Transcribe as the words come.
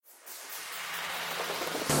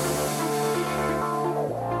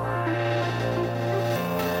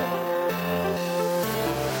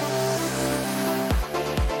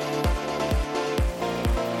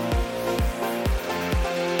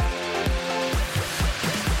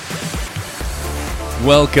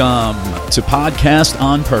Welcome to Podcast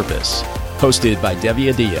on Purpose, hosted by Devi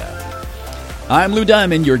Adia. I'm Lou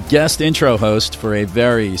Diamond, your guest intro host for a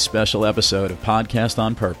very special episode of Podcast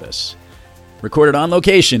on Purpose. Recorded on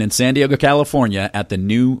location in San Diego, California at the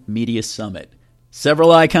New Media Summit.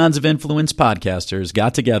 Several icons of influence podcasters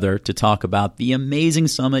got together to talk about the amazing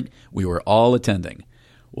summit we were all attending,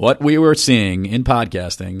 what we were seeing in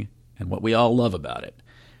podcasting, and what we all love about it.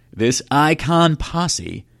 This icon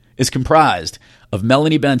posse is comprised of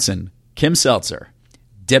Melanie Benson, Kim Seltzer,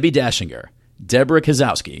 Debbie Dashinger, Deborah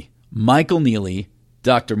Kozowski, Michael Neely,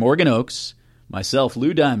 Dr. Morgan Oakes, myself,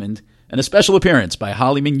 Lou Diamond, and a special appearance by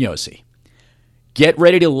Holly Mignosi. Get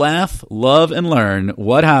ready to laugh, love, and learn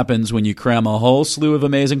what happens when you cram a whole slew of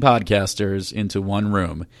amazing podcasters into one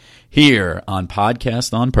room, here on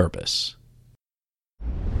Podcast on Purpose.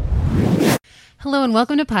 Hello and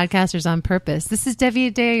welcome to Podcasters on Purpose. This is Devi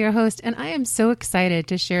Adia, your host, and I am so excited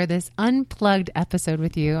to share this unplugged episode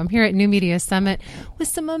with you. I'm here at New Media Summit with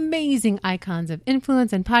some amazing icons of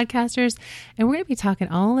influence and podcasters, and we're going to be talking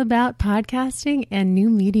all about podcasting and new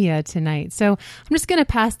media tonight. So I'm just going to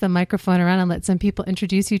pass the microphone around and let some people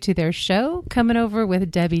introduce you to their show. Coming over with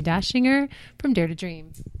Debbie Dashinger from Dare to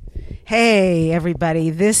Dream. Hey, everybody.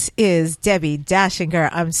 This is Debbie Dashinger.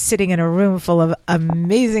 I'm sitting in a room full of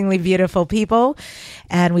amazingly beautiful people,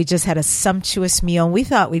 and we just had a sumptuous meal. We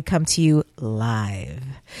thought we'd come to you live.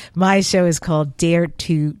 My show is called Dare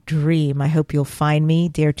to Dream. I hope you'll find me,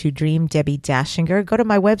 Dare to Dream, Debbie Dashinger. Go to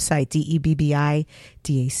my website,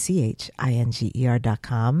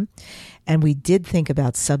 DEBBIDACHINGER.com. And we did think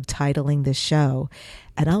about subtitling the show,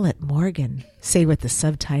 and I'll let Morgan say what the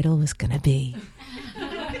subtitle was going to be.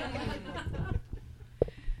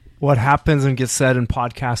 What happens and gets said in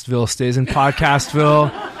Podcastville stays in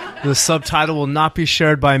Podcastville. The subtitle will not be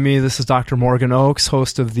shared by me. This is Dr. Morgan Oakes,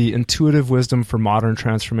 host of the Intuitive Wisdom for Modern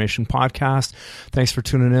Transformation podcast. Thanks for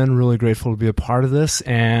tuning in. Really grateful to be a part of this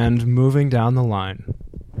and moving down the line.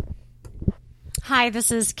 Hi,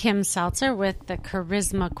 this is Kim Seltzer with the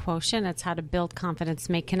Charisma Quotient. It's how to build confidence,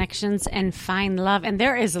 make connections, and find love. And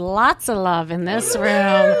there is lots of love in this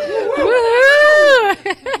room.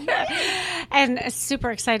 And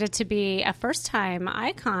super excited to be a first-time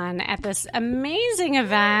icon at this amazing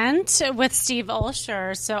event with Steve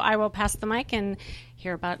Olsher. So I will pass the mic and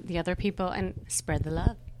hear about the other people and spread the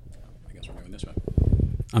love. I guess we're doing this one.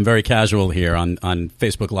 I'm very casual here on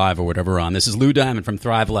Facebook Live or whatever we're on. This is Lou Diamond from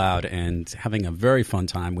Thrive Loud and having a very fun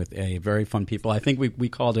time with a very fun people. I think we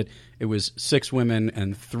called it was 6 women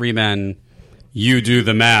and 3 men. You do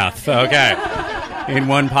the math. Okay. In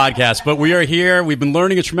one podcast. But we are here. We've been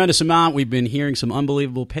learning a tremendous amount. We've been hearing some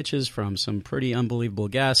unbelievable pitches from some pretty unbelievable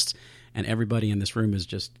guests, and everybody in this room is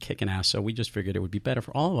just kicking ass. So we just figured it would be better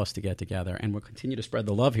for all of us to get together, and we'll continue to spread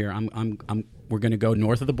the love here. We're going to go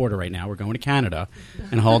north of the border right now. We're going to Canada.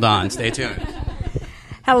 And hold on. Stay tuned.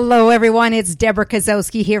 Hello, everyone. It's Deborah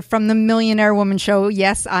Kozowski here from the Millionaire Woman Show.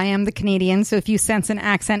 Yes, I am the Canadian, so if you sense an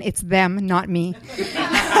accent, it's them, not me.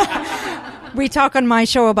 We talk on my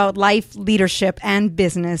show about life, leadership, and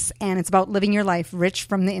business, and it's about living your life rich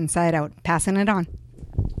from the inside out. Passing it on.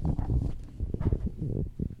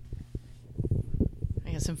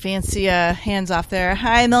 I got some fancy hands off there.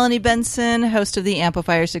 Hi, Melanie Benson, host of the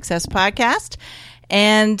Amplify Your Success podcast.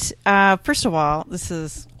 And first of all, this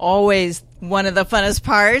is always one of the funnest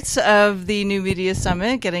parts of the New Media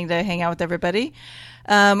Summit, getting to hang out with everybody.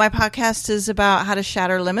 My podcast is about how to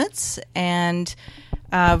shatter limits and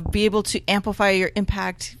be able to amplify your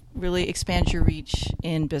impact, really expand your reach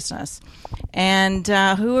in business. And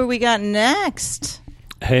who are we got next?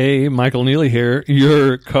 Hey, Michael Neely here,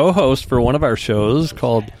 your co-host for one of our shows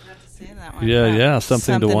called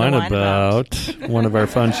Something to Whine About. One of our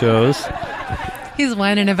fun shows. He's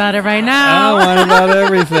whining about it right now. I whine about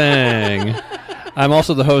everything. I'm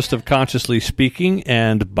also the host of Consciously Speaking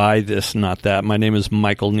and By This Not That. My name is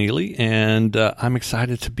Michael Neely, and I'm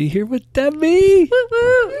excited to be here with Debbie.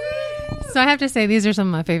 Woo-woo. So I have to say, these are some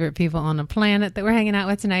of my favorite people on the planet that we're hanging out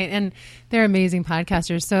with tonight, and they're amazing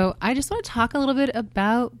podcasters. So I just want to talk a little bit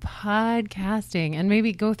about podcasting and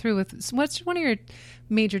maybe go through with what's one of your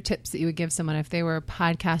major tips that you would give someone if they were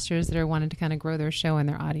podcasters that are wanting to kind of grow their show and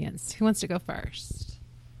their audience. Who wants to go first?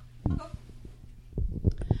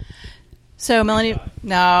 So, Melanie,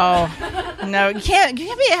 no, you can't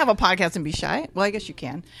have a podcast and be shy. Well, I guess you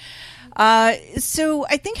can. So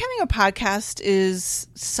I think having a podcast is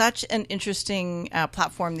such an interesting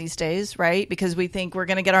platform these days, right? Because we think we're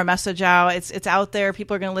going to get our message out. It's out there.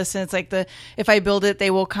 People are going to listen. It's like if I build it,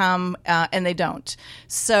 they will come, and they don't.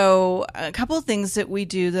 So a couple of things that we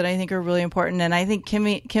do that I think are really important, and I think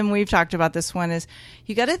Kim, we've talked about this one, is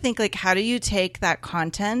you got to think like, how do you take that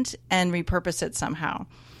content and repurpose it somehow?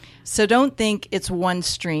 So don't think it's one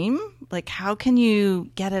stream. Like, how can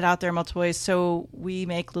you get it out there multiple ways? So we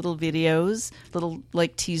make little videos, little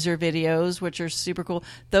like teaser videos, which are super cool.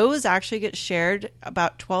 Those actually get shared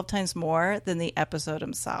about 12 times more than the episode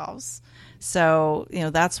themselves. So,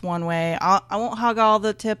 that's one way. I won't hog all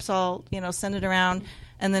the tips. I'll, send it around.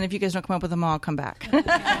 And then if you guys don't come up with them all, I'll come back. You'll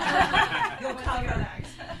come back.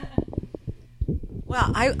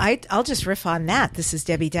 Well, I'll just riff on that. This is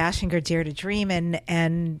Debbie Dashinger, Dare to Dream.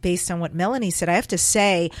 And based on what Melanie said, I have to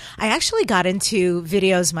say, I actually got into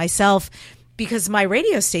videos myself because my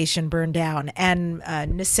radio station burned down, and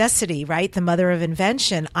necessity, right? The mother of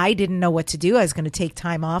invention. I didn't know what to do. I was going to take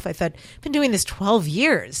time off. I thought, I've been doing this 12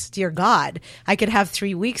 years. Dear God, I could have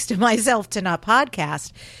 3 weeks to myself to not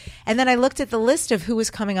podcast. And then I looked at the list of who was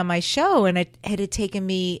coming on my show, and it had taken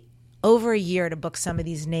me over a year to book some of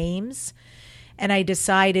these names. And I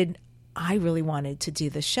decided I really wanted to do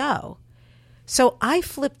the show. So I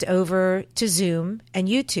flipped over to Zoom and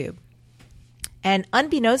YouTube. And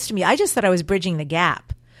unbeknownst to me, I just thought I was bridging the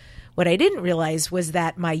gap. What I didn't realize was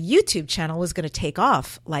that my YouTube channel was going to take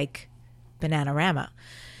off like Bananarama.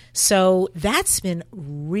 So that's been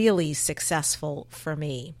really successful for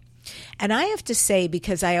me. And I have to say,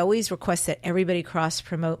 because I always request that everybody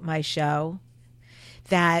cross-promote my show,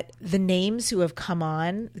 that the names who have come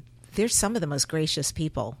on, they're some of the most gracious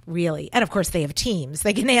people, really. And of course, they have teams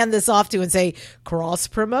they can hand this off to and say,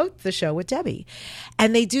 cross-promote the show with Debbie.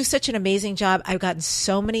 And they do such an amazing job. I've gotten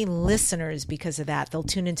so many listeners because of that. They'll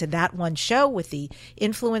tune into that one show with the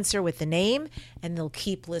influencer with the name, and they'll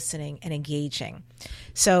keep listening and engaging.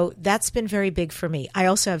 So that's been very big for me. I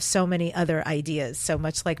also have so many other ideas. So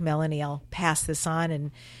much like Melanie, I'll pass this on.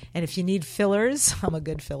 And if you need fillers, I'm a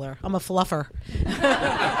good filler. I'm a fluffer.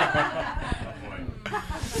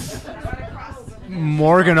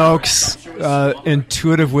 Morgan Oakes,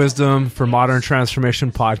 Intuitive Wisdom for Modern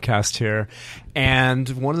Transformation podcast here. And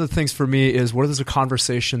one of the things for me is, what is a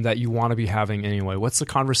conversation that you want to be having anyway? What's the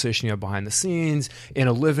conversation you have behind the scenes, in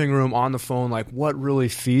a living room, on the phone? Like, what really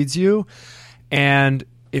feeds you? And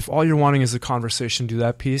if all you're wanting is a conversation, do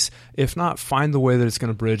that piece. If not, find the way that it's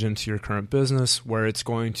going to bridge into your current business, where it's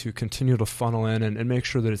going to continue to funnel in, and make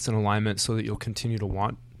sure that it's in alignment so that you'll continue to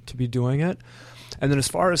want to be doing it. And then as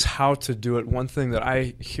far as how to do it, one thing that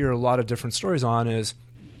I hear a lot of different stories on is,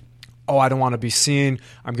 I don't want to be seen.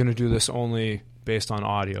 I'm going to do this only based on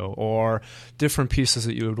audio, or different pieces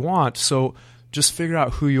that you would want. So just figure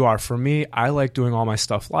out who you are. For me, I like doing all my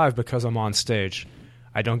stuff live because I'm on stage.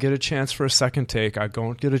 I don't get a chance for a second take. I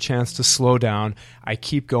don't get a chance to slow down. I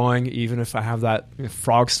keep going even if I have that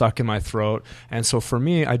frog stuck in my throat. And so for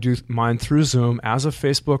me, I do mine through Zoom as a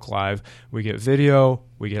Facebook Live. We get video,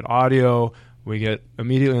 we get audio, we get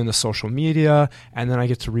immediately in the social media, and then I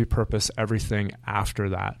get to repurpose everything after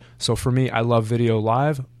that. So for me, I love video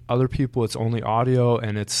live. Other people, it's only audio,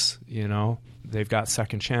 and it's, they've got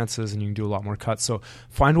second chances, and you can do a lot more cuts. So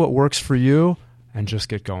find what works for you and just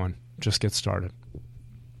get going. Just get started.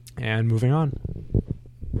 And moving on.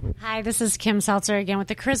 Hi, this is Kim Seltzer again with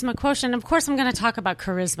the Charisma Quotient. Of course, I'm going to talk about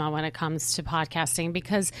charisma when it comes to podcasting,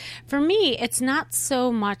 because for me, it's not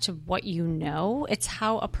so much of what you know, it's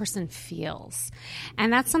how a person feels.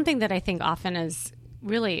 And that's something that I think often is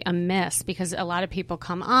really a miss, because a lot of people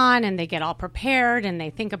come on and they get all prepared and they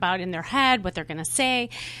think about in their head what they're going to say.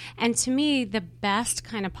 And to me, the best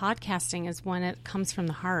kind of podcasting is when it comes from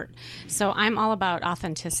the heart. So I'm all about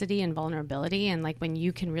authenticity and vulnerability, and like when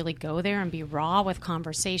you can really go there and be raw with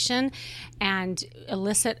conversation and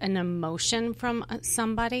elicit an emotion from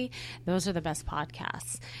somebody, those are the best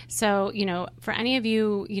podcasts. So, for any of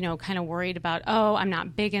you, kind of worried about, I'm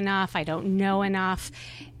not big enough, I don't know enough,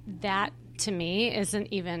 that to me isn't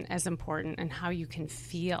even as important in how you can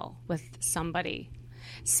feel with somebody.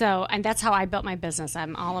 So, and that's how I built my business.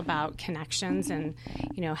 I'm all about connections and,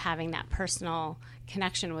 having that personal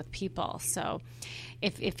connection with people. So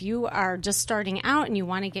if you are just starting out and you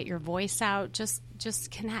want to get your voice out, just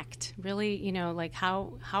connect. Really, like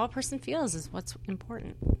how a person feels is what's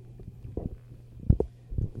important.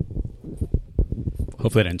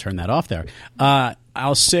 Hopefully I didn't turn that off there.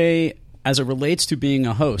 I'll say, as it relates to being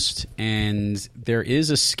a host, and there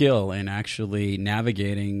is a skill in actually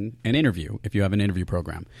navigating an interview if you have an interview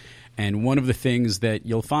program. And one of the things that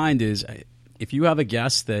you'll find is, if you have a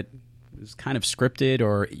guest that is kind of scripted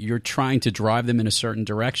or you're trying to drive them in a certain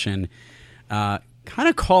direction, kind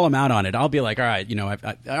of call them out on it. I'll be like, all right, all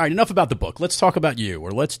right, enough about the book. Let's talk about you,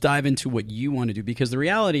 or let's dive into what you want to do. Because the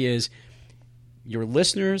reality is your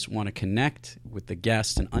listeners want to connect with the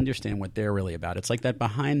guests and understand what they're really about. It's like that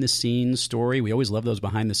behind-the-scenes story. We always love those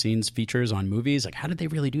behind-the-scenes features on movies. Like, how did they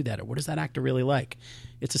really do that? Or what is that actor really like?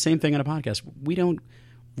 It's the same thing on a podcast. We don't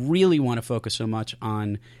really want to focus so much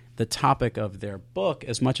on the topic of their book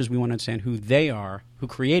as much as we want to understand who they are, who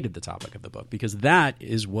created the topic of the book, because that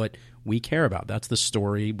is what we care about. That's the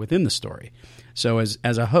story within the story. So as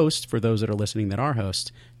a host, for those that are listening that are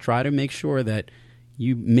hosts, try to make sure that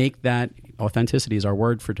you make that authenticity is our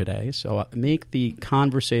word for today. So make the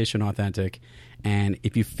conversation authentic, and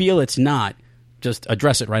if you feel it's not, just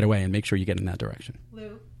address it right away and make sure you get in that direction.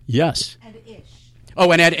 Lou? Yes. And ish.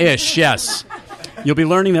 Oh, and add ish, yes. You'll be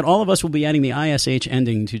learning that all of us will be adding the ISH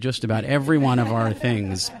ending to just about every one of our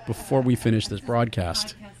things before we finish this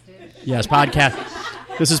broadcast. Yes, podcast.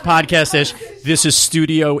 This is podcast-ish. This is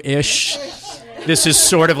studio-ish. This is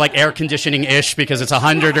sort of like air conditioning-ish because it's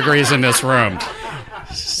 100 degrees in this room.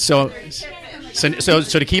 So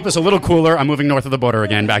to keep us a little cooler, I'm moving north of the border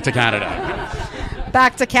again, back to Canada.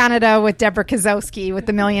 Back to Canada with Deborah Kozowski with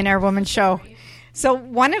the Millionaire Woman Show. So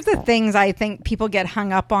one of the things I think people get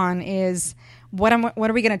hung up on is what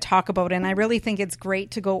are we going to talk about? And I really think it's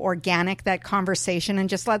great to go organic, that conversation, and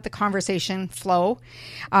just let the conversation flow.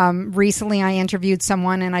 Recently, I interviewed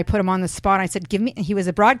someone and I put him on the spot. I said, he was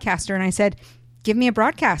a broadcaster, and I said, give me a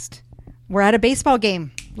broadcast. We're at a baseball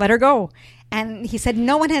game. Let her go. And he said,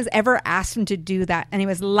 no one has ever asked him to do that. And he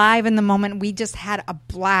was live in the moment. We just had a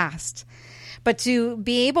blast. But to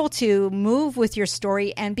be able to move with your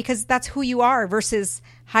story, and because that's who you are versus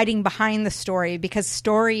hiding behind the story, because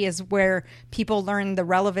story is where people learn the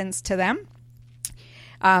relevance to them.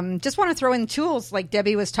 Just want to throw in tools like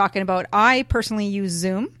Debbie was talking about. I personally use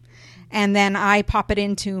Zoom, and then I pop it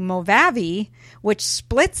into Movavi, which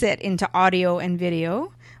splits it into audio and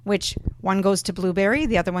video, which one goes to Blueberry,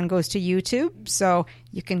 the other one goes to YouTube. So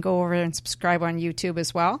you can go over and subscribe on YouTube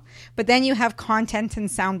as well. But then you have content and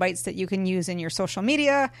sound bites that you can use in your social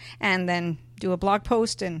media, and then do a blog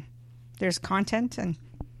post, and there's content, and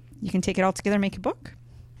you can take it all together and make a book.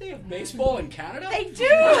 They have baseball in Canada? They do!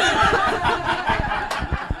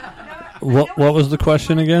 What was the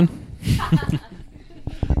question again?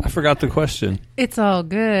 I forgot the question. It's all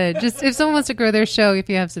good. Just if someone wants to grow their show, if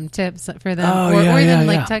you have some tips for them, or even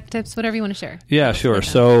tech tips, whatever you want to share. Yeah, sure.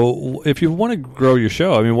 So if you want to grow your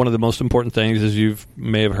show, I mean, one of the most important things, as you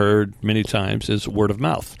may have heard many times, is word of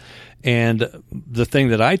mouth. And the thing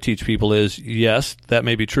that I teach people is, yes, that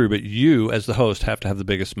may be true, but you as the host have to have the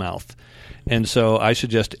biggest mouth. And so I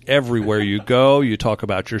suggest everywhere you go, you talk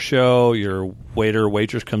about your show, your waiter or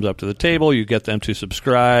waitress comes up to the table, you get them to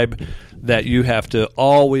subscribe, that you have to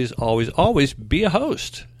always, always, always be a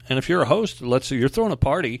host. And if you're a host, let's say you're throwing a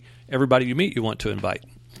party, everybody you meet you want to invite.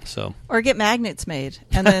 So, or get magnets made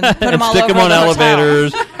and then put them all stick over them on the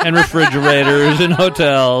elevators and refrigerators and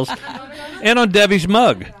hotels and on Debbie's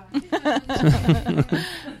mug.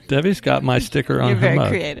 Debbie's got my sticker on her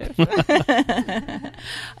mug. You're very creative.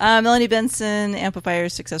 Melanie Benson, Amplify Your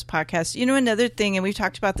Success Podcast. You know, another thing, and we've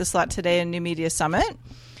talked about this a lot today in New Media Summit,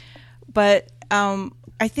 but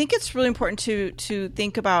I think it's really important to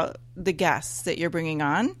think about the guests that you're bringing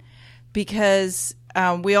on, because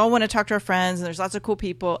we all want to talk to our friends, and there's lots of cool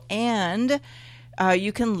people, and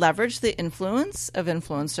you can leverage the influence of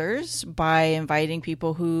influencers by inviting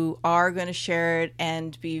people who are going to share it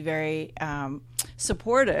and be very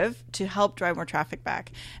supportive to help drive more traffic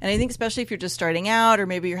back. And I think especially if you're just starting out, or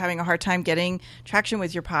maybe you're having a hard time getting traction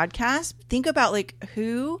with your podcast, think about like,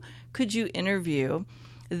 who could you interview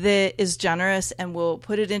that is generous and will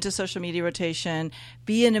put it into social media rotation,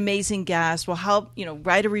 be an amazing guest, will help,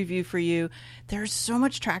 write a review for you. There's so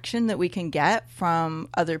much traction that we can get from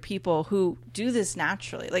other people who do this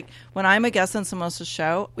naturally. Like when I'm a guest on someone else's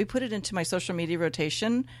show, we put it into my social media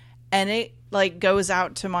rotation, and it like goes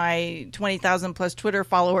out to my 20,000 plus Twitter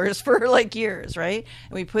followers for like years, right?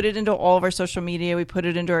 And we put it into all of our social media. We put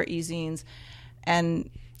it into our e-zines, and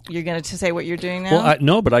you're going to say what you're doing now? Well,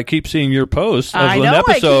 no, but I keep seeing your posts of an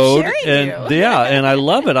episode, I keep sharing you. And I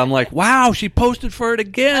love it. I'm like, wow, she posted for it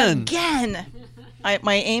again.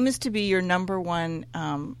 My aim is to be your number one,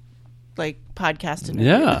 podcast.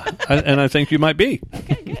 Yeah, and I think you might be.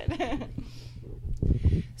 Okay, good.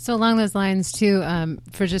 So along those lines too,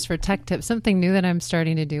 for tech tips, something new that I'm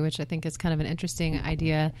starting to do, which I think is kind of an interesting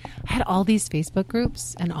idea. I had all these Facebook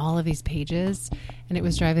groups and all of these pages, and it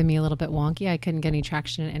was driving me a little bit wonky. I couldn't get any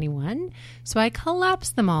traction in any one. So I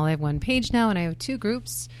collapsed them all. I have one page now, and I have two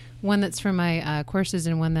groups, one that's for my courses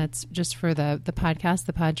and one that's just for the podcast,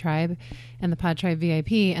 the Pod Tribe and the Pod Tribe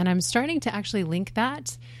VIP. And I'm starting to actually link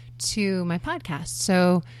that to my podcast.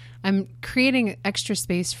 So I'm creating extra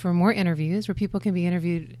space for more interviews where people can be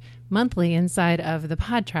interviewed monthly inside of the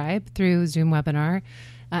Pod Tribe through Zoom webinar.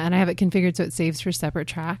 And I have it configured so it saves for separate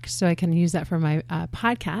tracks, so I can use that for my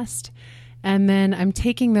podcast. And then I'm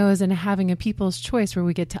taking those and having a people's choice where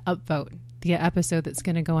we get to upvote the episode that's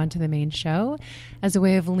going to go onto the main show as a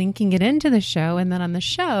way of linking it into the show. And then on the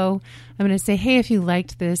show, I'm going to say, hey, if you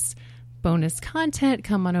liked this bonus content,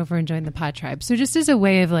 come on over and join the Pod Tribe. So just as a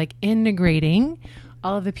way of like integrating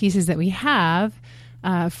all of the pieces that we have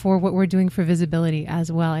for what we're doing for visibility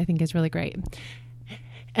as well, I think is really great.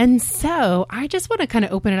 And so I just want to kind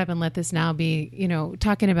of open it up and let this now be,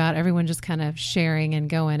 talking about everyone just kind of sharing and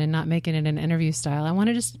going and not making it an interview style. I want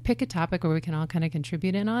to just pick a topic where we can all kind of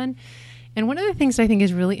contribute in on. And one of the things I think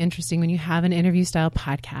is really interesting when you have an interview style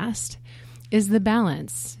podcast is the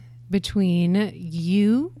balance between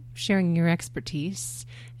you sharing your expertise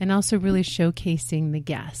and also really showcasing the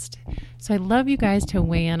guest. So I'd love you guys to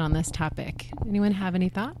weigh in on this topic. Anyone have any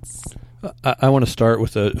thoughts? I want to start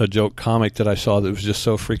with a joke comic that I saw that was just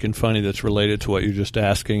so freaking funny that's related to what you're just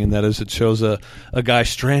asking, and that is it shows a guy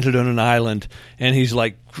stranded on an island, and he's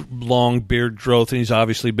like long beard growth, and he's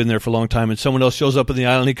obviously been there for a long time, and someone else shows up on the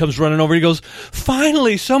island, he comes running over, he goes,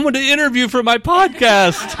 finally, someone to interview for my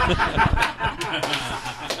podcast.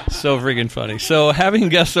 So freaking funny. So having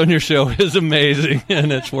guests on your show is amazing,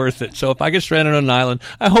 and it's worth it. So if I get stranded on an island,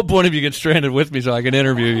 I hope one of you gets stranded with me so I can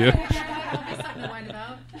interview you.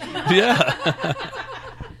 Yeah.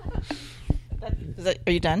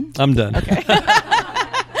 Are you done? I'm done. Okay.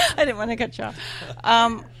 I didn't want to cut you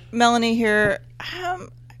off. Melanie here.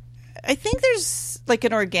 I think there's like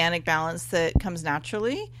an organic balance that comes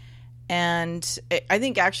naturally. And I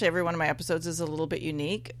think actually every one of my episodes is a little bit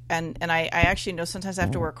unique. And I actually know sometimes I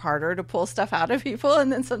have to work harder to pull stuff out of people.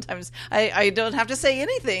 And then sometimes I don't have to say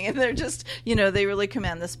anything. And they're just, they really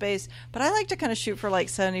command the space. But I like to kind of shoot for like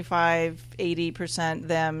 75, 80%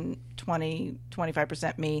 them, 20,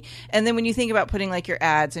 25% me. And then when you think about putting like your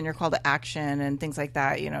ads and your call to action and things like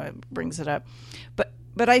that, it brings it up.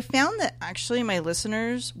 But I found that actually my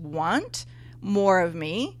listeners want more of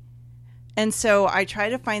me. And so I try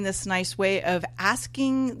to find this nice way of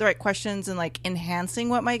asking the right questions and like enhancing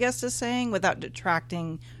what my guest is saying without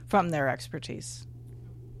detracting from their expertise.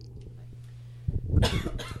 Yeah,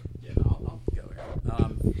 I'll go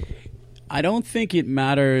here. I don't think it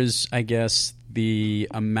matters, I guess, the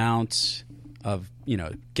amount of,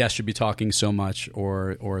 guests should be talking so much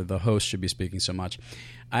or the host should be speaking so much.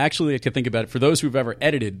 I actually like to think about it for those who've ever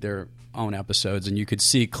edited their own episodes, and you could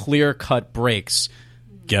see clear-cut breaks.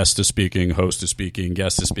 Guest is speaking, host is speaking,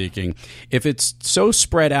 guest is speaking. If it's so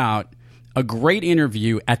spread out, a great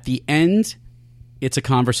interview, at the end, it's a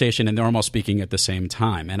conversation and they're almost speaking at the same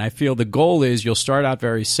time. And I feel the goal is you'll start out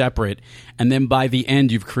very separate, and then by the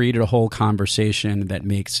end, you've created a whole conversation that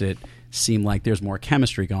makes it seem like there's more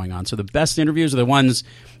chemistry going on. So the best interviews are the ones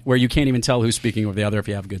where you can't even tell who's speaking over the other. If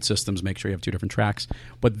you have good systems, make sure you have two different tracks.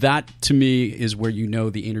 But that, to me, is where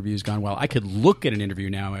the interview's gone well. I could look at an interview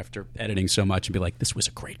now after editing so much and be like, this was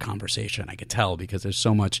a great conversation. I could tell because there's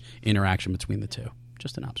so much interaction between the two.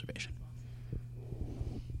 Just an observation.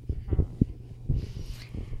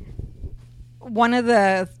 One of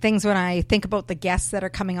the things when I think about the guests that are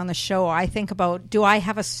coming on the show, I think about, do I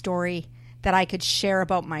have a story that I could share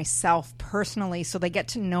about myself personally so they get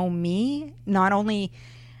to know me, not only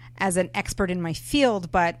as an expert in my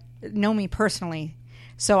field, but know me personally.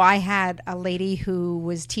 So I had a lady who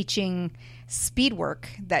was teaching speed work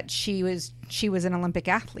that she was an Olympic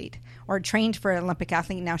athlete or trained for an Olympic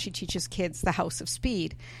athlete. Now she teaches kids the House of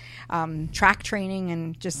Speed, track training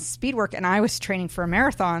and just speed work. And I was training for a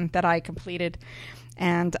marathon that I completed,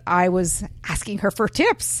 and I was asking her for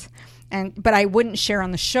tips. But I wouldn't share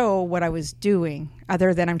on the show what I was doing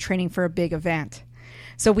other than I'm training for a big event.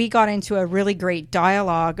 So we got into a really great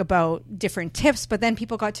dialogue about different tips, but then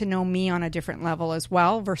people got to know me on a different level as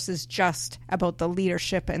well versus just about the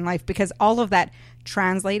leadership in life, because all of that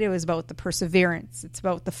translated was about the perseverance. It's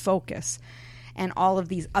about the focus and all of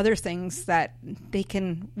these other things that they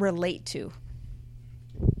can relate to.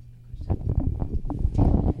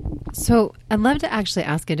 So I'd love to actually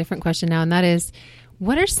ask a different question now, and that is,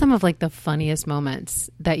 What are some of like the funniest moments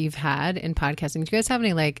that you've had in podcasting? Do you guys have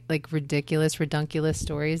any like ridiculous, redunculous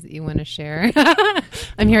stories that you want to share?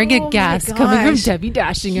 I'm hearing a gasp coming from Debbie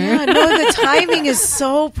Dashinger. Yeah, no, the timing is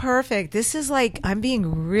so perfect. This is like, I'm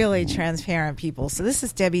being really transparent, people. So this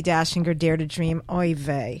is Debbie Dashinger, Dare to Dream. Oy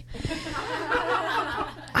vey.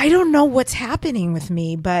 I don't know what's happening with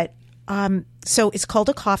me, but so it's called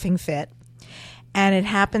a coughing fit. And it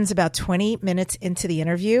happens about 20 minutes into the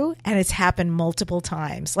interview, and it's happened multiple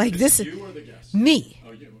times. Like this, you or the guest? Me.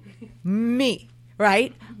 Oh, you. Okay. Me,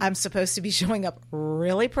 right? I'm supposed to be showing up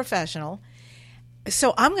really professional.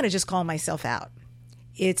 So I'm going to just call myself out.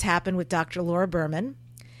 It's happened with Dr. Laura Berman.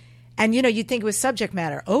 And, you'd think it was subject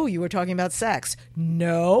matter. Oh, you were talking about sex.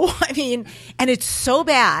 No. I mean, and it's so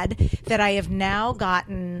bad that I have now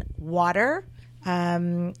gotten water,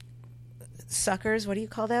 suckers, what do you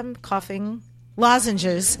call them? Coughing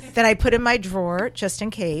lozenges that I put in my drawer just in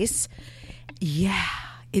case. Yeah,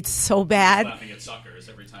 it's so bad. I'm laughing at suckers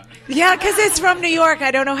every time. Yeah, because it's from New York.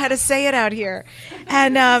 I don't know how to say it out here.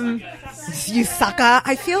 And you sucker.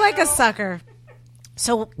 I feel like a sucker.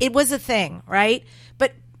 So it was a thing, right?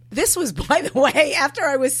 But this was, by the way, after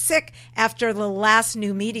I was sick after the last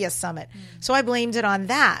New Media Summit. So I blamed it on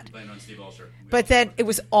that. Blame on Steve Olsher. But then it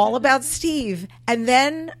was all about Steve. And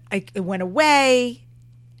then it went away.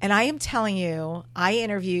 And I am telling you, I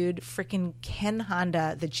interviewed freaking Ken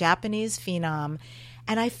Honda, the Japanese phenom,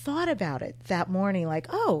 and I thought about it that morning, like,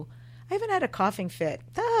 oh, I haven't had a coughing fit.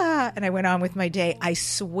 And I went on with my day. I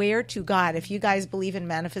swear to God, if you guys believe in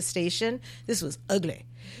manifestation, this was ugly.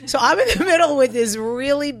 So I'm in the middle with this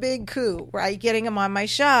really big coup, right, getting him on my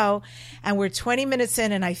show, and we're 20 minutes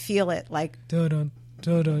in, and I feel it, like, dun-dun.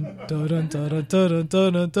 Dun-dun, dun-dun, dun-dun, dun-dun,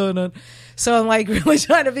 dun-dun, dun-dun. So I'm like really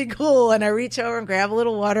trying to be cool, and I reach over and grab a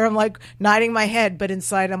little water. I'm like nodding my head, but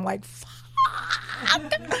inside I'm like,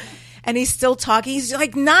 fuck. And he's still talking. He's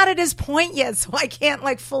like not at his point yet, so I can't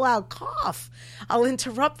like full out cough. I'll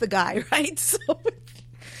interrupt the guy, right?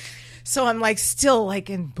 So I'm like still like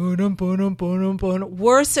in boom, boom, boom, boom.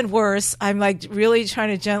 Worse and worse. I'm like really trying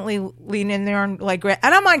to gently lean in there and like, and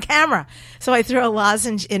I'm on camera. So I throw a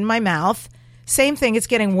lozenge in my mouth. Same thing. It's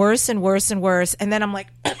getting worse and worse and worse. And then I'm like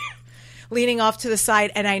leaning off to the side,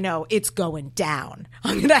 and I know it's going down.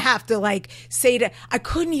 I'm going to have to like say to, I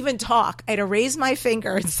couldn't even talk. I had to raise my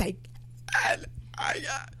finger and say,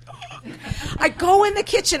 I go in the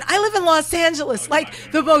kitchen. I live in Los Angeles, like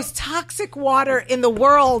the most toxic water in the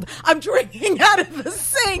world. I'm drinking out of the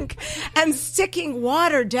sink and sticking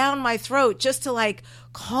water down my throat just to like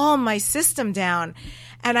calm my system down.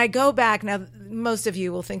 And I go back. Now, most of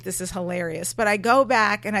you will think this is hilarious, but I go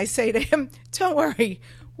back and I say to him, don't worry,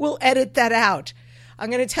 we'll edit that out.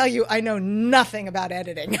 I'm going to tell you, I know nothing about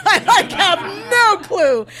editing. I have no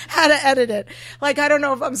clue how to edit it. Like, I don't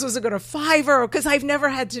know if I'm supposed to go to Fiverr because I've never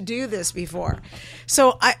had to do this before.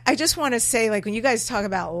 So I just want to say, like, when you guys talk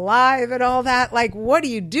about live and all that, like, what do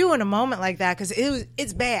you do in a moment like that? Because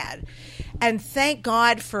it's bad. And thank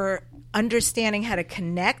God for understanding how to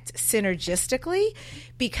connect synergistically,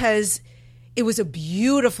 because it was a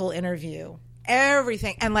beautiful interview.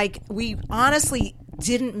 Everything. And like, we honestly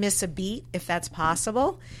didn't miss a beat, if that's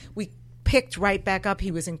possible. We picked right back up.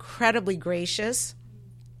 He was incredibly gracious.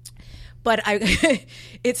 But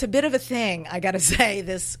it's a bit of a thing, I got to say,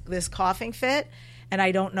 this coughing fit. And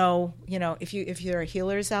I don't know, if there are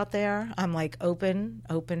healers out there, I'm like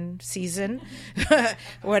open season,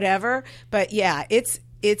 whatever. But yeah, it'd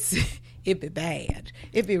be bad.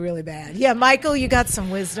 It'd be really bad. Yeah, Michael, you got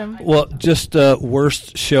some wisdom. Well, just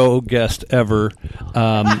worst show guest ever.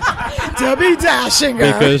 Debbie Dashinger.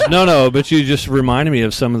 Because but you just reminded me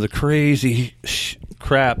of some of the crazy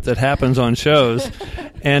crap that happens on shows.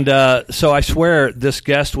 And so I swear this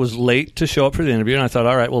guest was late to show up for the interview, and I thought,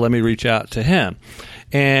 all right, well, let me reach out to him.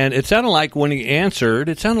 And it sounded like when he answered,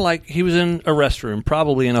 it sounded like he was in a restroom,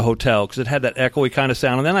 probably in a hotel, because it had that echoey kind of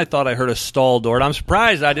sound. And then I thought I heard a stall door, and I'm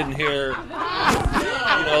surprised I didn't hear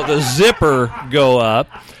the zipper go up.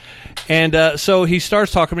 And so he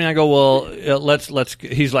starts talking to me, and I go, well, let's.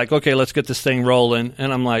 He's like, okay, let's get this thing rolling.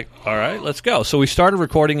 And I'm like, all right, let's go. So we started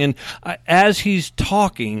recording, and as he's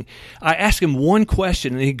talking, I ask him one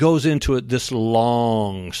question, and he goes into this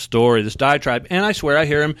long story, this diatribe. And I swear I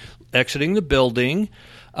hear him exiting the building.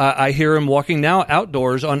 I hear him walking now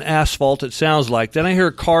outdoors on asphalt, it sounds like. Then I hear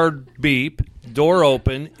a car beep, door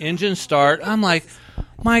open, engine start. I'm like,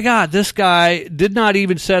 my God, this guy did not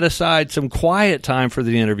even set aside some quiet time for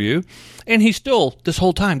the interview. And he's still, this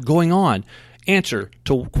whole time, going on. Answer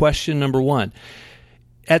to question number one.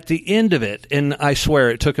 At the end of it, and I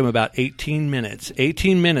swear it took him about 18 minutes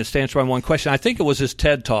to answer my one question. I think it was his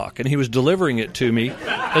TED Talk, and he was delivering it to me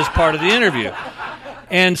as part of the interview.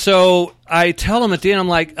 And so I tell him at the end, I'm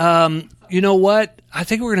like, you know what? I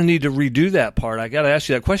think we're going to need to redo that part. I got to ask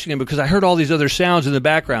you that question again because I heard all these other sounds in the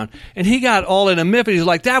background. And he got all in a miff. He's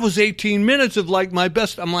like, that was 18 minutes of like my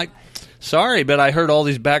best. I'm like, sorry, but I heard all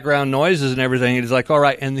these background noises and everything. He's like, all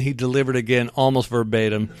right. And he delivered again, almost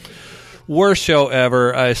verbatim. Worst show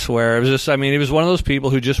ever, I swear. It was just, I mean, he was one of those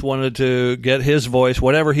people who just wanted to get his voice,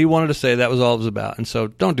 whatever he wanted to say, that was all it was about. And so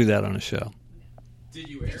don't do that on a show. Did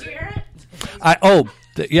you air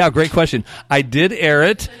it? Yeah, great question. I did air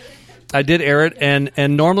it.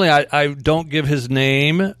 And normally I don't give his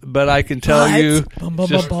name, but I can tell you.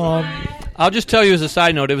 I'll just tell you as a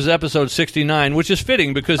side note, it was episode 69, which is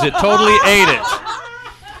fitting because it totally ate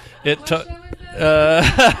it.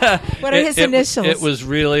 What are his initials? It was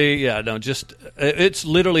really, it's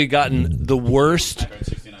literally gotten the worst.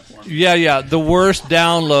 Yeah, the worst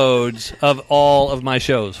downloads of all of my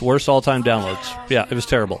shows. Worst all-time downloads. Yeah, it was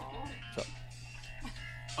terrible.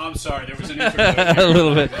 I'm sorry, there was an interlude. A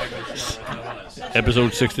little bit.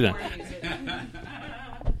 Episode 69.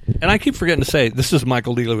 And I keep forgetting to say, this is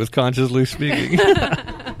Michael Dealer with Consciously Speaking.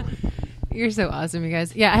 You're so awesome, you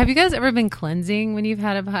guys. Yeah, have you guys ever been cleansing when you've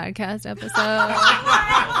had a podcast episode?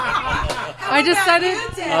 I decided.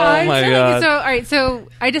 Oh my God. So, all right, so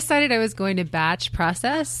I decided I was going to batch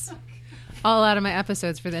process all out of my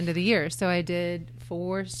episodes for the end of the year. So I did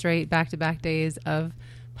 4 straight back-to-back days of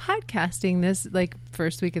podcasting this like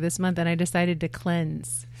first week of this month, and I decided to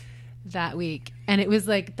cleanse that week. And it was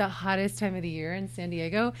like the hottest time of the year in San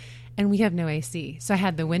Diego, and we have no AC. So I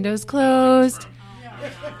had the windows closed.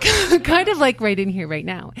 Kind of like right in here right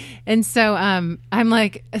now. And so I'm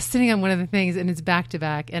like sitting on one of the things and it's back to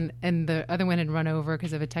back and the other one had run over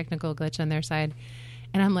because of a technical glitch on their side.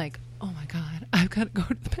 And I'm like, oh my God, I've got to go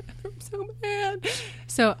to the bathroom so bad.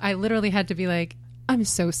 So I literally had to be like, I'm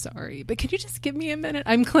so sorry, but can you just give me a minute?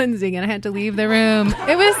 I'm cleansing and I had to leave the room.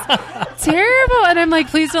 It was terrible. And I'm like,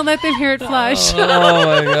 please don't let them hear it flush. Oh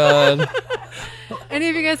my God. Any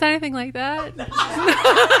of you guys had anything like that?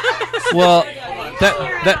 Well,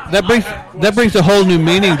 that brings a whole new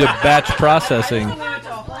meaning to batch processing.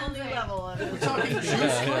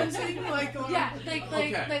 Yeah,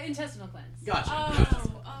 like intestinal cleanse. Gotcha.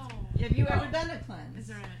 Have you ever done a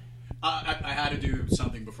cleanse? I had to do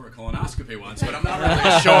something before a colonoscopy once, but I'm not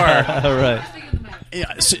really sure. All right.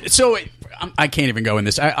 Yeah, so I can't even go in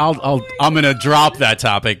this. I'm going to drop that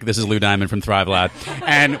topic. This is Lou Diamond from Thrive Lab,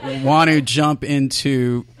 and want to jump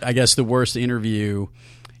into, I guess, the worst interview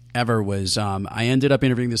ever was. I ended up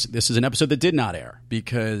interviewing this. This is an episode that did not air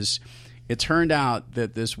because it turned out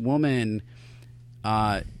that this woman,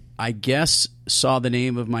 I guess, saw the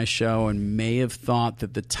name of my show and may have thought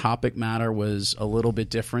that the topic matter was a little bit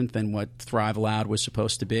different than what Thrive Loud was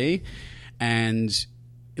supposed to be, and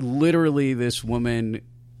literally this woman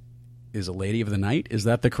is a lady of the night. Is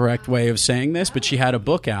that the correct way of saying this? But she had a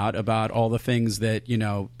book out about all the things that, you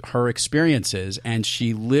know, her experiences. And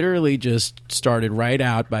she literally just started right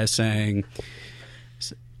out by saying,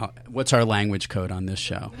 what's our language code on this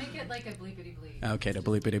show? Make it like a bleepity bleep. Okay, to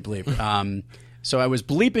bleepity bleep. So I was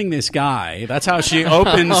bleeping this guy. That's how she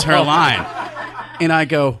opens her line. And I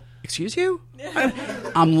go, excuse you?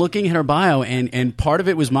 I'm looking at her bio, and part of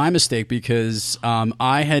it was my mistake because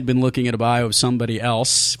I had been looking at a bio of somebody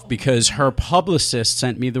else because her publicist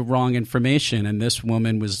sent me the wrong information, and this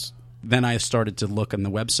woman was... Then I started to look on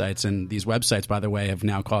the websites, and these websites, by the way, have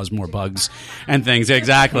now caused more bugs and things.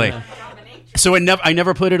 Exactly. So I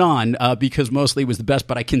never put it on because mostly it was the best,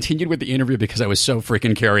 but I continued with the interview because I was so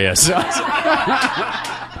freaking curious.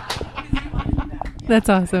 That's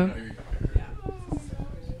awesome.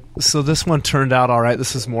 So this one turned out all right.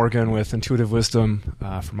 This is Morgan with Intuitive Wisdom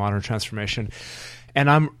for Modern Transformation. And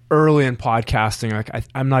I'm early in podcasting. Like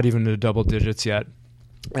I'm not even in double digits yet.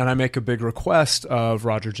 And I make a big request of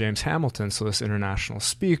Roger James Hamilton. So this international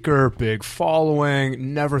speaker, big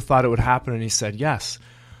following, never thought it would happen. And he said yes.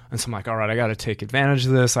 And so I'm like, all right, I got to take advantage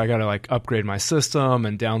of this. I got to like upgrade my system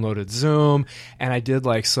and downloaded Zoom. And I did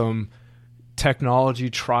like some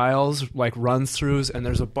technology trials, like run-throughs. And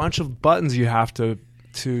there's a bunch of buttons you have to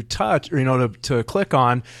touch, or, you know, to click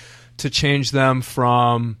on to change them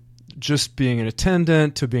from just being an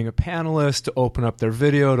attendant to being a panelist, to open up their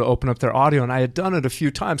video, to open up their audio. And I had done it a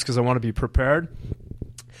few times because I want to be prepared.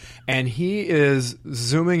 And he is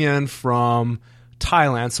zooming in from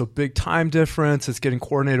Thailand, so big time difference. It's getting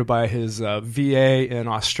coordinated by his VA in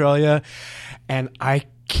Australia, and I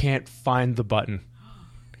can't find the button.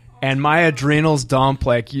 And my adrenals dump,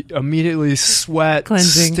 like you immediately sweat,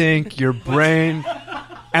 Cleansing. stink, your brain,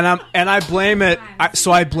 and I blame it.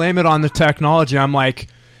 I blame it on the technology. I'm like,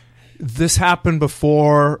 this happened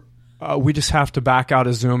before. We just have to back out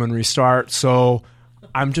of Zoom and restart. So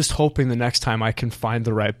I'm just hoping the next time I can find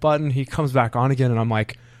the right button. He comes back on again, and I'm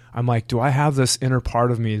like, do I have this inner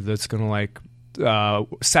part of me that's going to like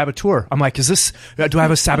saboteur? I'm like, do I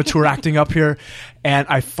have a saboteur acting up here? And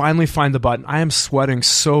I finally find the button. I am sweating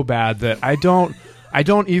so bad that I don't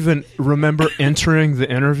even remember entering the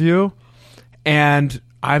interview, and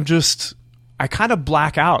I kind of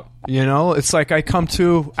black out. You know, it's like I come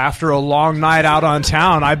to after a long night out on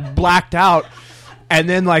town. I blacked out, and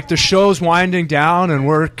then like the show's winding down, and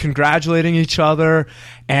we're congratulating each other,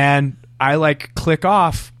 and I like click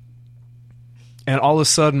off, and all of a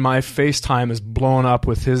sudden my FaceTime is blowing up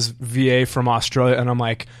with his VA from Australia, and I'm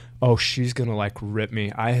like, oh, she's gonna like rip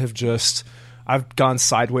me. I've gone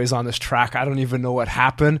sideways on this track. I don't even know what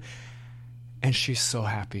happened, and she's so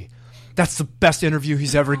happy. That's the best interview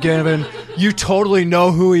he's ever given. You totally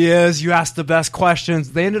know who he is. You asked the best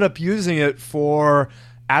questions. They ended up using it for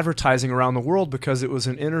advertising around the world because it was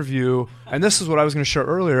an interview. And this is what I was going to share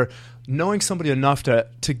earlier. Knowing somebody enough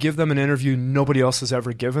to give them an interview nobody else has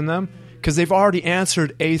ever given them, because they've already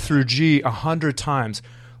answered A through G 100 times.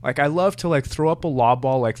 Like, I love to like throw up a lob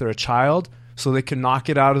ball like they're a child so they can knock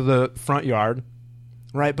it out of the front yard.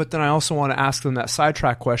 Right, but then I also want to ask them that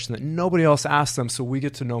sidetrack question that nobody else asked them, so we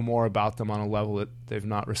get to know more about them on a level that they've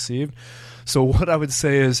not received. So what I would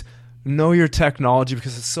say is know your technology,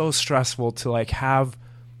 because it's so stressful to like have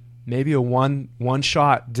maybe a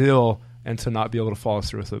one-shot deal and to not be able to follow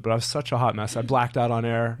through with it. But I was such a hot mess. I blacked out on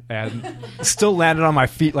air and still landed on my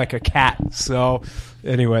feet like a cat. So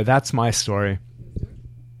anyway, that's my story.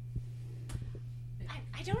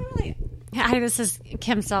 Hi, this is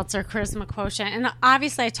Kim Seltzer, Charisma Quotient. And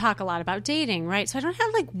obviously I talk a lot about dating, right? So I don't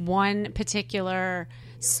have like one particular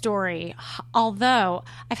story, although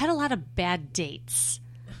I've had a lot of bad dates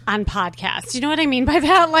on podcasts. You know what I mean by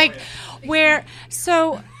that? Like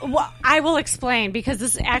I will explain, because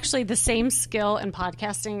this is actually the same skill in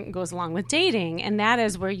podcasting goes along with dating. And that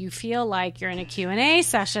is where you feel like you're in a Q&A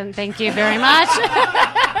session. Thank you very much.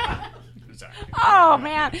 Oh,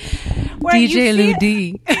 man. Where DJ Lou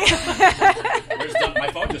D. My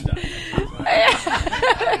phone just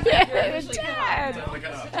died.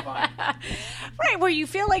 Right, where you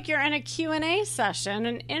feel like you're in a Q&A session,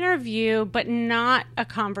 an interview, but not a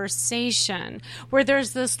conversation. Where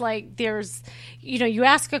there's this you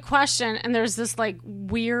ask a question and there's this like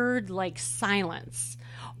weird like silence.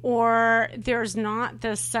 Or there's not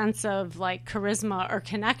this sense of like charisma or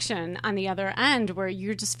connection on the other end, where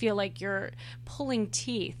you just feel like you're pulling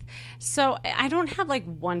teeth. So I don't have like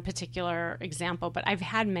one particular example, but I've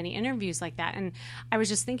had many interviews like that. And I was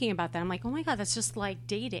just thinking about that. I'm like, oh my God, that's just like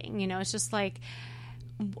dating. You know, it's just like,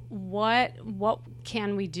 what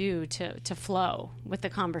can we do to flow with the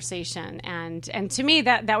conversation? And to me,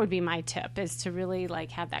 that would be my tip, is to really like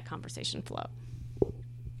have that conversation flow.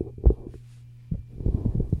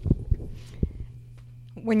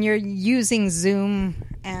 When you're using Zoom,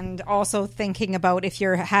 and also thinking about if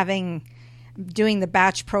you're doing the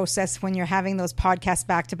batch process, when you're having those podcasts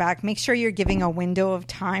back to back, make sure you're giving a window of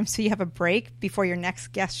time so you have a break before your next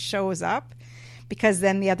guest shows up, because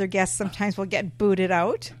then the other guests sometimes will get booted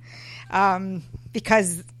out,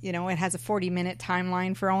 because it has a 40-minute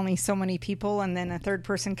timeline for only so many people, and then a third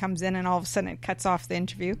person comes in and all of a sudden it cuts off the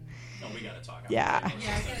interview. No, we got to talk. Yeah.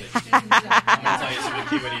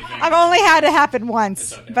 I've only had it happen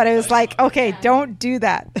once, okay. but it was like, okay, don't do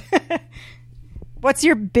that. What's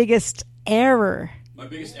your biggest error? My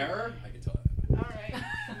biggest error? I can tell you. All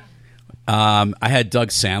right. I had Doug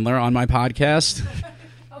Sandler on my podcast.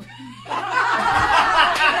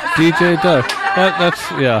 DJ Doug.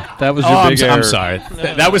 That was your big error. I'm sorry.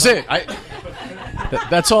 That was it.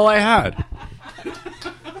 That's all I had.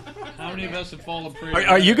 How many of us have fallen prey?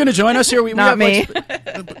 Are you going to join us here? Not me.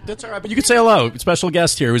 That's all right, but you could say hello. Special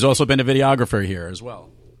guest here who's also been a videographer here as well.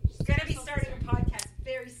 She's going to be starting a podcast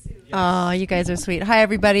very soon. Oh, you guys are sweet. Hi,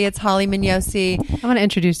 everybody. It's Holly Mignosi. I want to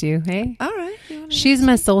introduce you. Hey. All right. She's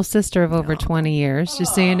my soul sister of over 20 years.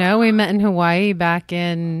 Just so you know, we met in Hawaii back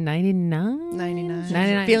in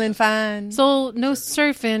 99. Feeling fine. Soul, no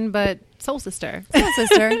surfing, but soul sister. Soul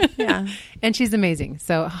sister. Yeah. And she's amazing.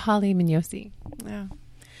 So, Holly Mignosi. Yeah.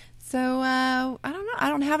 So, I don't know. I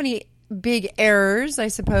don't have any big errors, I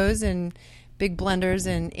suppose, and big blunders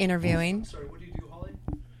in interviewing. Sorry, what do you do, Holly?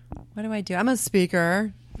 What do I do? I'm a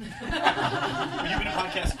speaker. You've been a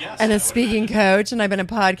podcast guest. And a speaking coach, and I've been a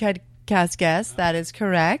podcast guest. That is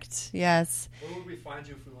correct. Yes. Where would we find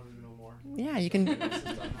you if we wanted to know more? Yeah, you can Right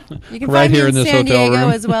find here me in this San hotel Diego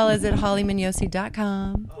room. as well as at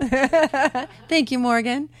hollymignosi.com. Thank you,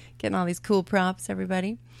 Morgan. Getting all these cool props,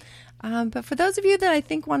 everybody. But for those of you that I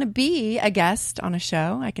think want to be a guest on a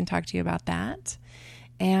show, I can talk to you about that.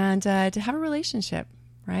 And to have a relationship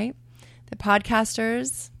right? The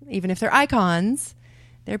podcasters, even if they're icons,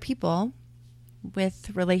 they're people with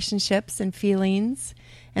relationships and feelings,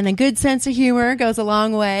 and a good sense of humor goes a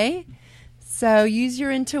long way. So use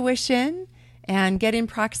your intuition and get in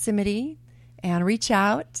proximity and reach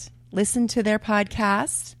out, listen to their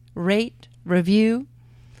podcast, rate, review,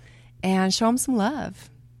 and show them some love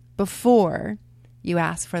before you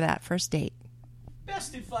ask for that first date.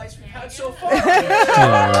 Best advice we've had so far.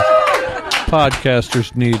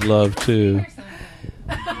 Podcasters need love too.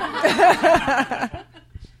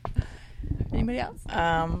 Anybody else?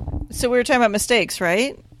 So we were talking about mistakes,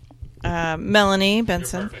 right? Melanie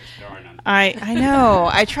Benson. I know.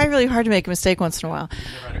 I try really hard to make a mistake once in a while.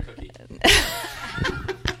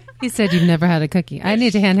 He said you've never had a cookie. I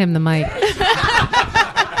need to hand him the mic.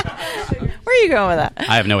 Where are you going with that?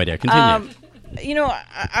 I have no idea. Continue.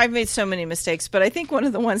 I've made so many mistakes, but I think one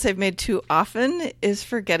of the ones I've made too often is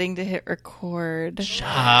forgetting to hit record.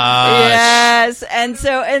 Yes, and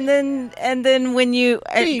then when you,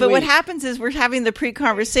 what happens is we're having the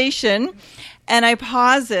pre-conversation, and I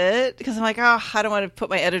pause it because I'm like, oh, I don't want to put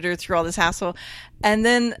my editor through all this hassle. And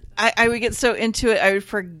then I would get so into it, I would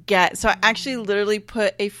forget. So I actually literally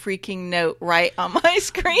put a freaking note right on my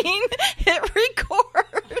screen, hit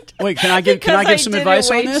record. Wait, can I give some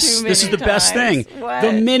advice on this? This is the best thing. What?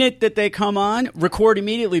 The minute that they come on, record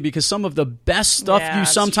immediately, because some of the best stuff you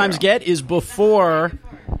sometimes get is before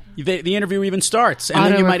the interview even starts, and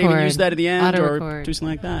then you might even use that at the end or do something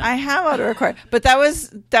like that. I have auto record, but that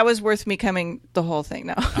was worth me coming the whole thing.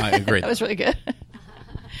 No, I agree. That was really good.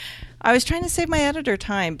 I was trying to save my editor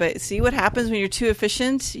time, but see what happens when you're too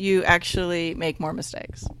efficient? You actually make more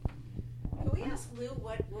mistakes. Can we ask Lou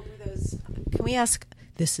what were those? Can we ask?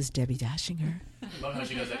 This is Debbie Dashinger. I love how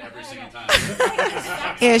she does that every single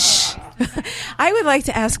time. Ish. I would like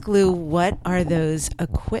to ask Lou, what are those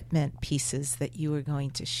equipment pieces that you were going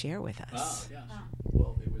to share with us?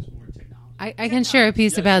 Well, it was more technology. I can share a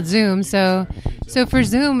piece about Zoom. So for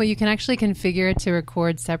Zoom, you can actually configure it to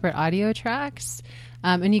record separate audio tracks.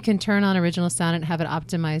 And you can turn on original sound and have it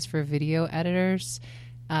optimized for video editors,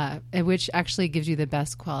 which actually gives you the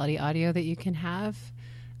best quality audio that you can have.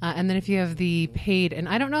 And then if you have the paid, and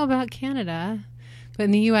I don't know about Canada, but in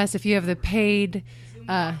the U.S., if you have the paid,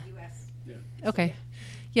 okay,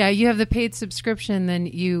 yeah, you have the paid subscription, then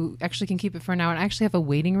you actually can keep it for an hour. And I actually have a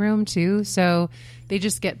waiting room too, so they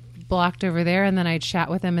just get blocked over there, and then I chat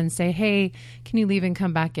with them and say, hey, can you leave and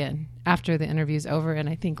come back in after the interview's over? And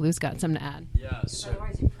I think Lou's got something to add. Yeah.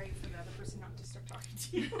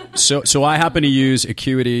 So I happen to use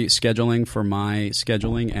Acuity scheduling for my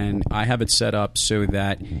scheduling, and I have it set up so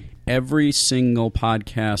that every single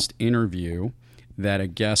podcast interview that a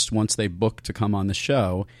guest, once they book to come on the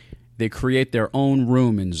show, they create their own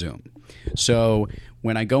room in Zoom. So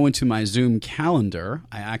when I go into my Zoom calendar,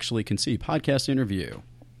 I actually can see podcast interview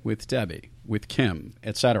with Debbie, with Kim,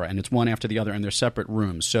 etc., and it's one after the other, and they're separate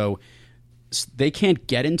rooms. So they can't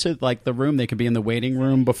get into like the room; they could be in the waiting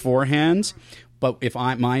room beforehand. But if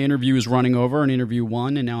my interview is running over in interview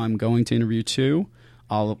 1, and now I'm going to interview 2,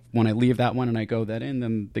 when I leave that one and I go that in,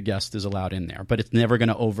 then the guest is allowed in there. But it's never going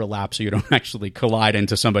to overlap, so you don't actually collide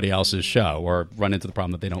into somebody else's show or run into the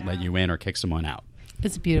problem that they don't let you in or kick someone out.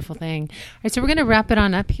 It's a beautiful thing. All right, so we're going to wrap it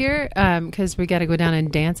on up here because we got to go down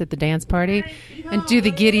and dance at the dance party and do the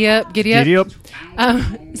giddy up. Giddy up.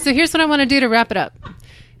 So here's what I want to do to wrap it up.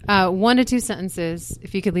 1 to 2 sentences,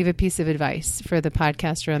 if you could leave a piece of advice for the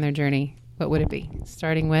podcaster on their journey, what would it be?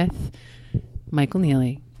 Starting with Michael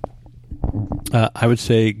Neely. I would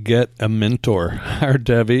say get a mentor, hire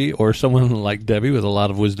Debbie or someone like Debbie with a lot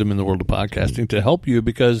of wisdom in the world of podcasting to help you,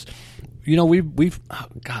 because we've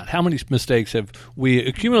how many mistakes have we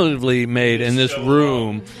accumulatively made in this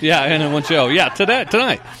room? Yeah, and in one show. Yeah,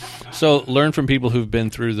 tonight. So learn from people who've been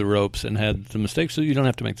through the ropes and had the mistakes, so you don't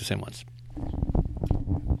have to make the same ones.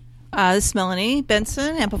 This is Melanie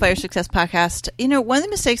Benson, Amplify Your Success Podcast. One of the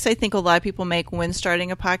mistakes I think a lot of people make when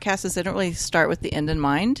starting a podcast is they don't really start with the end in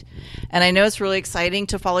mind. And I know it's really exciting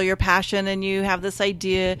to follow your passion, and you have this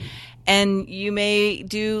idea, and you may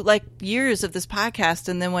do like years of this podcast,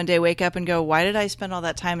 and then one day wake up and go, why did I spend all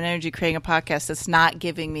that time and energy creating a podcast that's not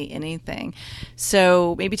giving me anything?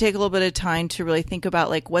 So maybe take a little bit of time to really think about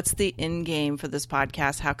like, what's the end game for this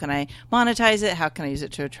podcast? How can I monetize it? How can I use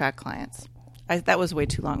it to attract clients? That was way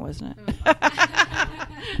too long, wasn't it?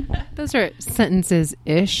 Those are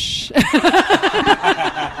sentences-ish.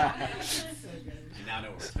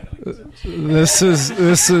 This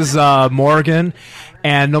is Morgan,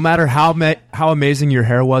 and no matter how amazing your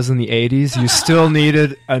hair was in the 80s, you still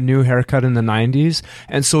needed a new haircut in the 90s.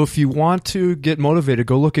 And so if you want to get motivated,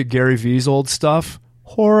 go look at Gary Vee's old stuff.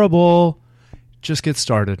 Horrible. just get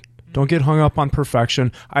started. Don't get hung up on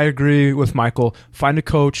perfection. I agree with Michael. Find a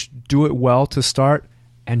coach, do it well to start,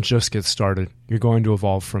 and just get started. You're going to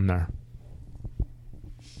evolve from there.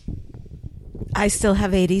 I still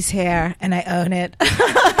have 80s hair, and I own it.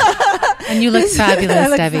 And you look fabulous, I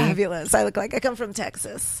look Debbie. Fabulous. I look like I come from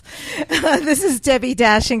Texas. This is Debbie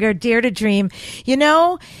Dashinger, Dare to Dream. You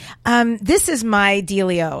know, this is my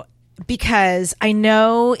dealio, because I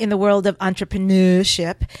know in the world of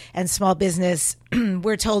entrepreneurship and small business,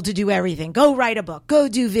 we're told to do everything. Go write a book. Go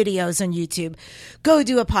do videos on YouTube. Go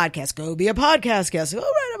do a podcast. Go be a podcast guest. Go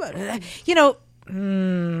write about it. You know,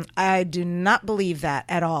 I do not believe that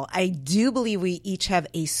at all. I do believe we each have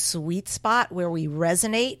a sweet spot where we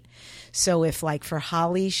resonate. So if, like, for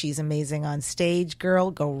Holly, she's amazing on stage,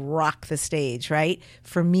 girl, go rock the stage, right?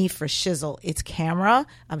 For me, for Shizzle, it's camera.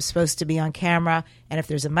 I'm supposed to be on camera. And if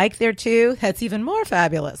there's a mic there too, that's even more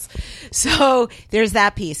fabulous. So there's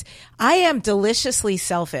that piece. I am deliciously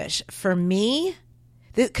selfish. For me,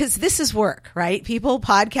 because this is work, right? People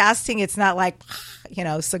podcasting, it's not like, you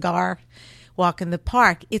know, cigar, walk in the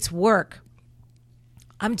park. It's work.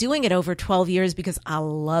 I'm doing it over 12 years because I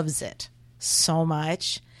loves it so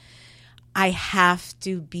much. I have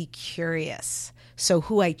to be curious. So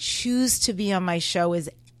who I choose to be on my show is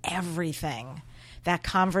everything. That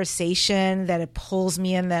conversation that it pulls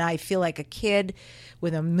me in, that I feel like a kid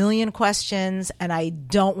with a million questions, and I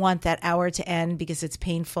don't want that hour to end because it's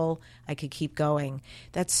painful. I could keep going.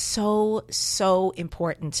 That's so, so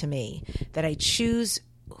important to me, that I choose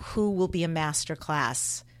who will be a master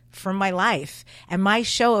class for my life. And my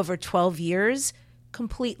show over 12 years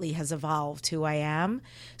completely has evolved who I am.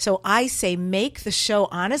 So I say, make the show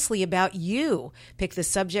honestly about you. Pick the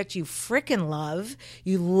subject you frickin' love,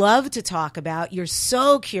 you love to talk about, you're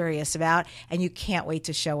so curious about, and you can't wait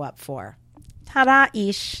to show up for. Ta-da,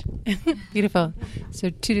 ish. Beautiful. So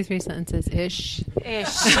 2 to 3 sentences, ish.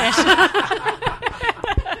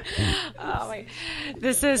 Oh, wait.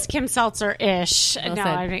 This is Kim Seltzer-ish. Well no, said.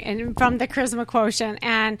 I mean, and from the Charisma Quotient.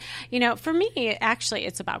 And, you know, for me, actually,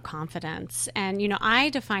 it's about confidence. And, you know, I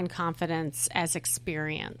define confidence as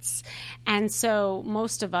experience. And so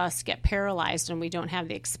most of us get paralyzed when we don't have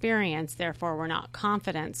the experience. Therefore, we're not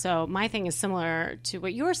confident. So my thing is similar to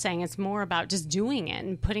what you were saying. It's more about just doing it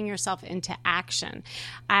and putting yourself into action.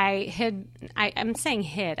 I hid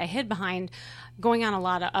behind going on a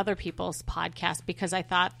lot of other people's podcasts because I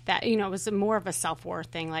thought that, you know, it was more of a self-worth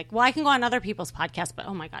thing. Like, well, I can go on other people's podcasts, but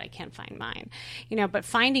oh my God, I can't find mine. You know, but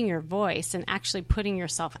finding your voice and actually putting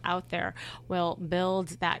yourself out there will build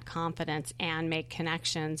that confidence and make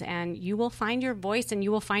connections, and you will find your voice and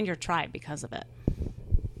you will find your tribe because of it.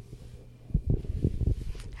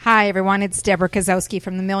 Hi, everyone. It's Deborah Kozowski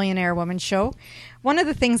from the Millionaire Woman Show. One of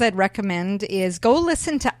the things I'd recommend is go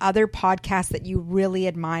listen to other podcasts that you really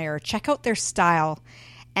admire. Check out their style.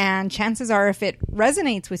 And chances are, if it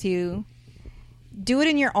resonates with you, do it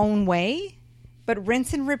in your own way, but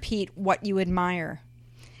rinse and repeat what you admire.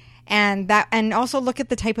 And also look at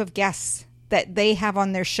the type of guests that they have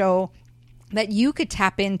on their show that you could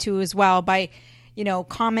tap into as well by, you know,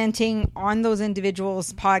 commenting on those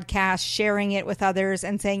individuals' podcasts, sharing it with others,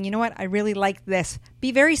 and saying, you know what, I really like this.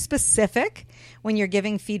 Be very specific when you're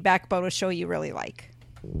giving feedback about a show you really like.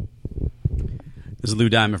 This is Lou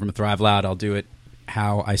Diamond from Thrive Loud. I'll do it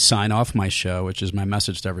how I sign off my show, which is my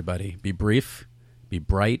message to everybody. Be brief, be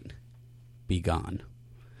bright, be gone.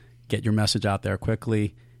 Get your message out there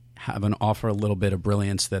quickly. Offer a little bit of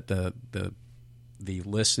brilliance that the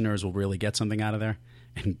listeners will really get something out of there.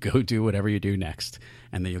 And go do whatever you do next.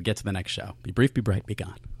 And then you'll get to the next show. Be brief, be bright, be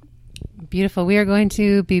gone. Beautiful. We are going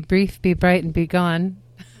to be brief, be bright, and be gone.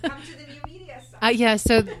 Come to the New Media Summit. Yeah,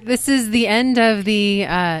 so this is the end of the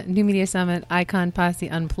New Media Summit Icon Posse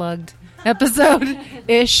Unplugged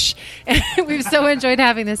episode-ish. We've so enjoyed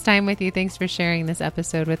having this time with you. Thanks for sharing this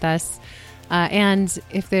episode with us. And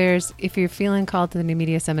if you're feeling called to the New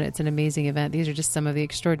Media Summit, it's an amazing event. These are just some of the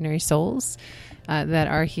extraordinary souls that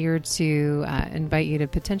are here to invite you to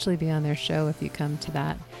potentially be on their show if you come to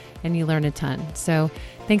that, and you learn a ton. So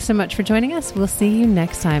thanks so much for joining us. We'll see you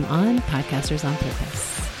next time on Podcasters on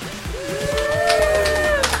Purpose.